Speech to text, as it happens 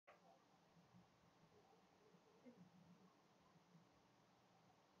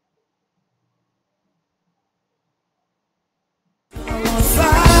Fly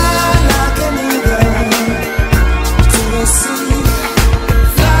like an eagle to the sea.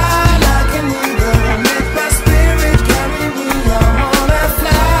 Fly like an eagle, let my spirit carry me. I wanna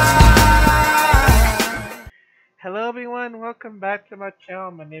fly. Hello everyone, welcome back to my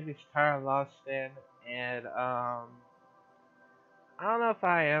channel. My name is Tyler Lawson, and I don't know if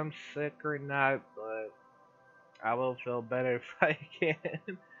I am sick or not, but I will feel better if I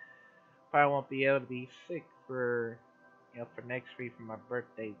can. I won't be able to be sick for for next week for my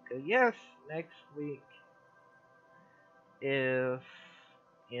birthday. 'Cause yes, next week is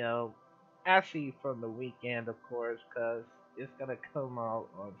actually from the weekend, of course, because it's gonna come out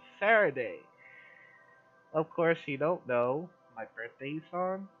on Saturday. Of course, you don't know my birthday's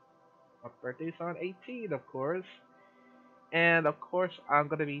on 18, of course. And of course, I'm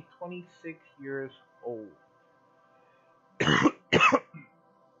gonna be 26 years old.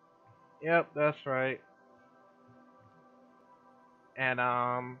 Yep, that's right.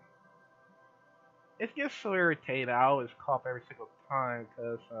 And it gets so irritating. I always cough every single time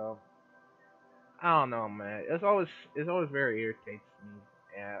because I don't know, man. It's always very irritating to me,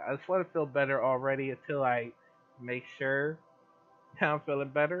 and I just want to feel better already until I make sure that I'm feeling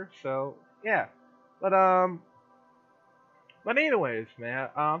better. So yeah, but anyways, man,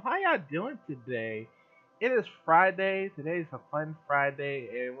 how y'all doing today? It is Friday. Today's a fun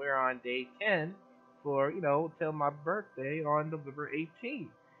Friday, and we're on day 10 for till my birthday on November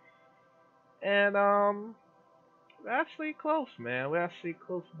 18th. And we're actually close, man. We're actually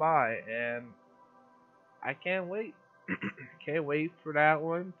close by, and I can't wait. Can't wait for that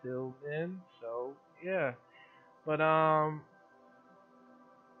one till then. So yeah, but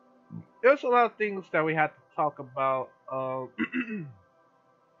there's a lot of things that we have to talk about. Oh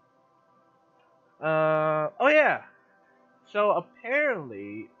yeah. So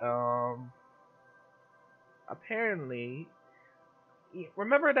apparently,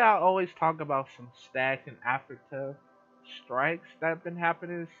 remember that I always talk about some SAG and AFTRA strikes that have been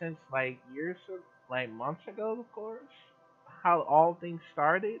happening since like months ago, of course. How all things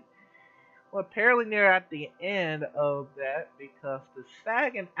started. Well, apparently they're at the end of that because the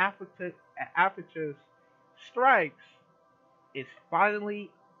SAG and AFTRA strikes is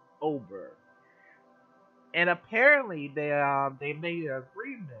finally over. And apparently they made an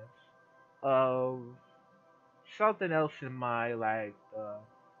agreement of something else in mind, like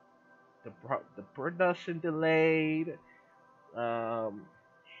the production delayed, um,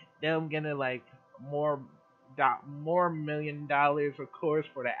 them getting like more more $1 million, of course,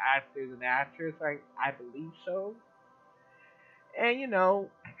 for the actors and actresses. I believe so, and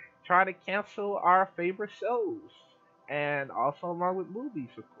try to cancel our favorite shows, and also along with movies,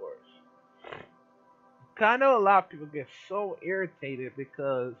 of course. 'Cause I know a lot of people get so irritated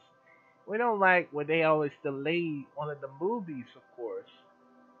because we don't like when they always delay one of the movies, of course,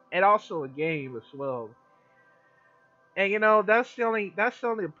 and also a game as well. And that's the only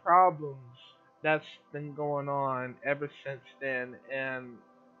problems that's been going on ever since then, and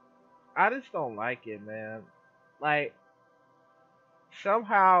I just don't like it, man. Like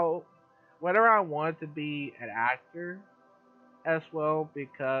somehow, whether I want to be an actor as well,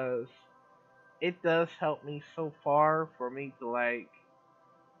 because it does help me so far for me to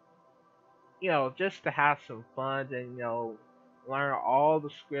just to have some fun and learn all the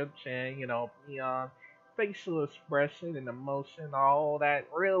scripts and be on facial expression and emotion, all that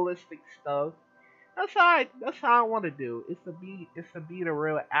realistic stuff. That's how I want to do. It's to be the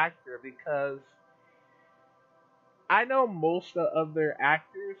real actor, because I know most of the other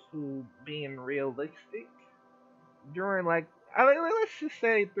actors who being realistic during let's just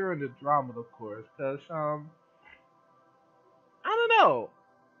say during the drama, of course, because I don't know.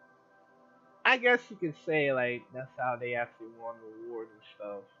 I guess you could say like that's how they actually won the awards and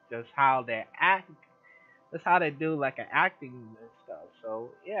stuff. Just how they act. That's how they do like an acting and stuff.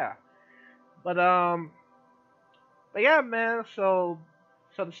 So yeah, but yeah, man. So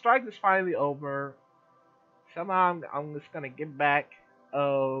the strike is finally over. Somehow I'm just gonna get back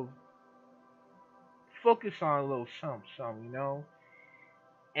of focus on a little something,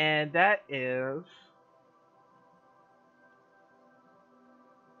 and that is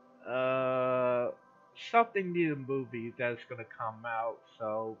uh something new movie that's gonna come out.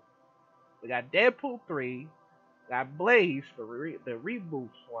 So we got Deadpool 3, got Blaze, the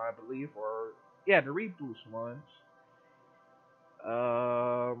reboots one, I believe, or yeah, the reboots ones.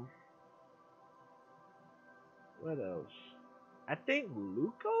 Um, what else? I think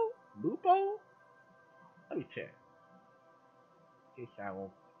Lupo. Let me check in case I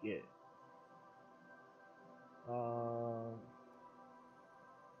won't forget. Um,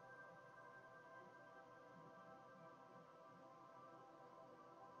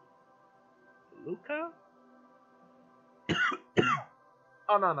 Luca?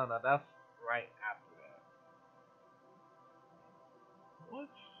 Oh no no no, that's right after that. What?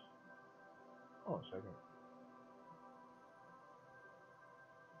 Oh, a second.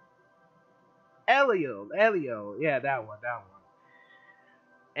 Elio, yeah, that one,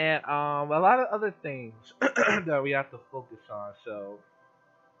 and a lot of other things that we have to focus on. So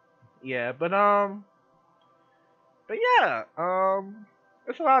yeah, but yeah,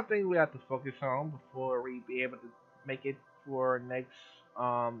 there's a lot of things we have to focus on before we be able to make it for next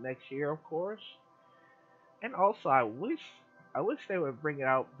year, of course. And also, I wish they would bring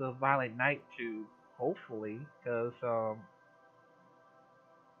out the Violent Night too. Hopefully, because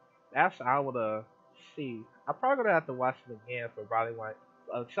that's what I wanna see. I'm probably gonna have to watch it again for Violent Night.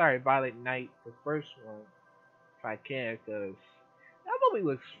 Violent Night, the first one, if I can, because that movie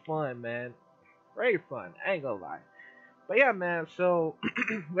looks fun, man. Very fun. I ain't gonna lie. But yeah, man. So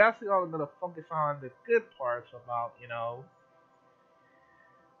we actually are gonna focus on the good parts about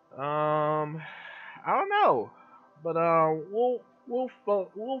I don't know, but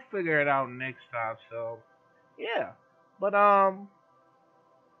we'll figure it out next time. So yeah, but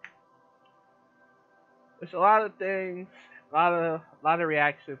there's a lot of things, a lot of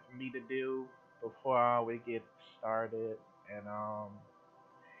reactions for me to do before we get started, and I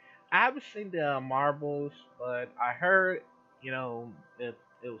haven't seen the Marbles, but I heard it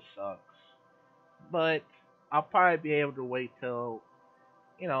sucks. But I'll probably be able to wait till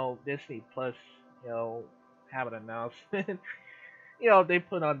Disney Plus have an announcement. They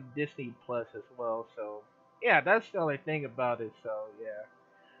put on Disney Plus as well. So yeah, that's the only thing about it. So yeah.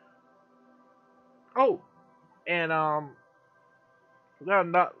 Oh, and we got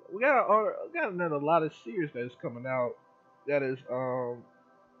another lot of series that is coming out. That is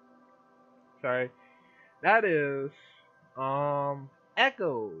sorry. That is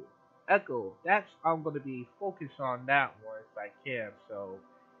Echo. Echo. That's I'm gonna be focused on that one if I can. So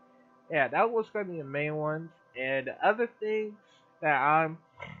yeah, that was gonna be the main ones. And the other things that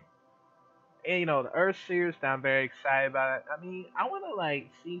the Earth series that I'm very excited about. I mean, I wanna like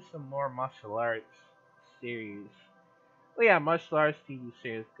see some more martial arts series. Well, yeah, martial arts TV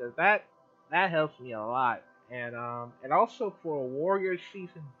series because that helps me a lot. And also for Warrior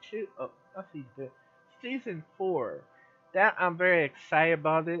season two, not season two, season four. That I'm very excited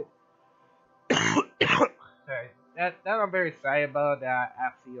about it. Sorry, that I'm very excited about. That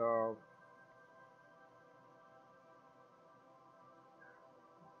actually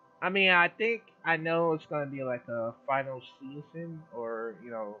I mean, I think I know it's gonna be like a final season or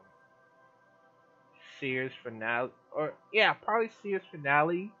series finale or yeah, probably series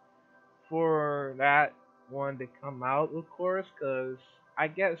finale for that one to come out, of course, because I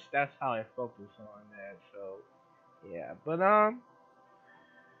guess that's how I focus on that. So yeah, but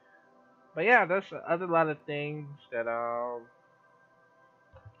yeah, there's a other lot of things that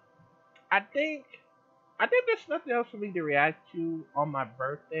I think I think there's nothing else for me to react to on my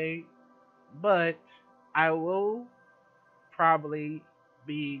birthday, but I will probably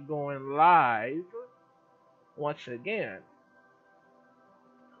be going live once again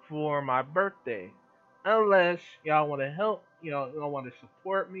for my birthday. Unless y'all want to help, y'all want to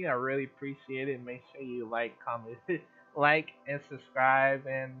support me, I really appreciate it. Make sure you like, comment, like, and subscribe,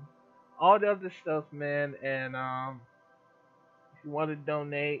 and all the other stuff, man. And if you want to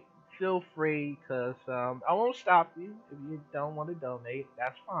donate, feel free, cause I won't stop you if you don't want to donate.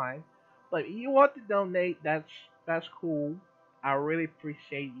 That's fine. But if you want to donate, that's cool. I really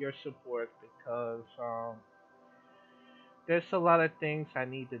appreciate your support because there's a lot of things I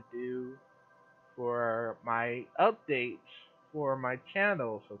need to do for my updates for my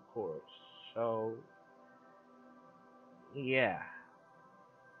channels, of course. So, yeah.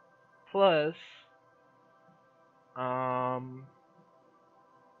 Plus, um,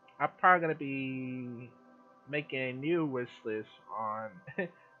 I'm probably gonna be making a new wish list on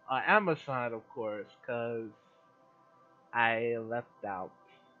on Amazon, of course, cause I left out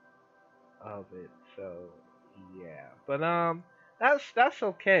of it. So, yeah. But that's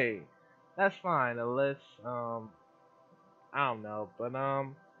okay. That's fine. Unless I don't know. But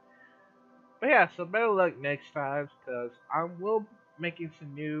yeah, so better luck next time, cause I will making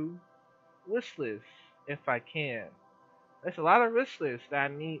some new wish lists if I can. There's a lot of wish lists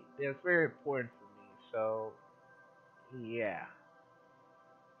that I need that's very important for me. So yeah.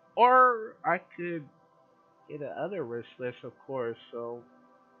 Or I could get another wish list, of course. So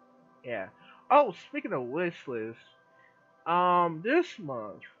yeah. Oh, speaking of wish lists, this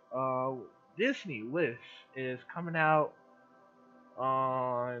month, uh, Disney Wish is coming out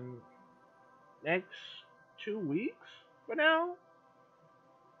on next 2 weeks for now.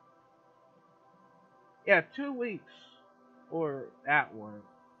 Yeah, 2 weeks for that one,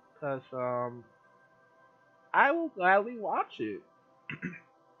 cause I will gladly watch it.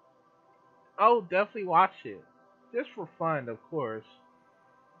 I'll definitely watch it, just for fun, of course.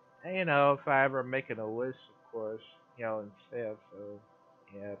 And, if I ever make it a list, of course, instead. So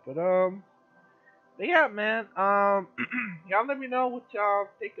yeah, but yeah, man. Y'all let me know what y'all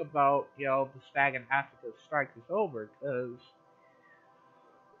think about the SAG and Africa strike is over, cause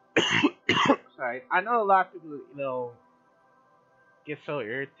sorry, I know a lot of people get so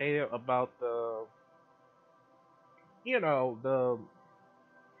irritated about the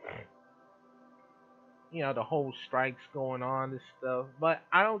the whole strikes going on and stuff. But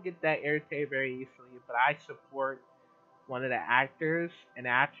I don't get that irritated very easily. But I support one of the actors and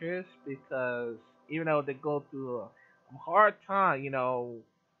actress because even though they go through a hard time,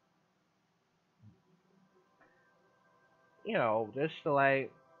 just to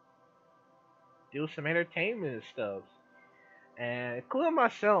like do some entertainment and stuff. And including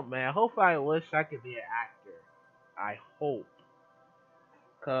myself, man, I hope I wish I could be an actor. I hope.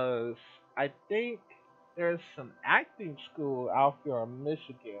 Because I think there's some acting school out here in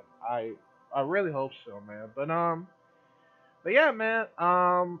Michigan. I really hope so, man. But yeah, man.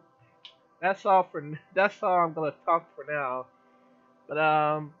 That's all that's all I'm gonna talk for now. But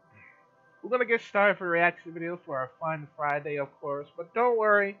we're gonna get started for reaction videos for our Fun Friday, of course. But don't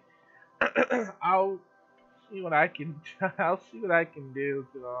worry, I'll see what I can. I'll see what I can do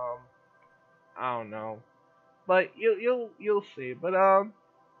to I don't know, but you'll see. But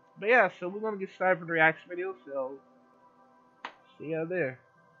yeah, so we're gonna get started for the reaction video. So see you there.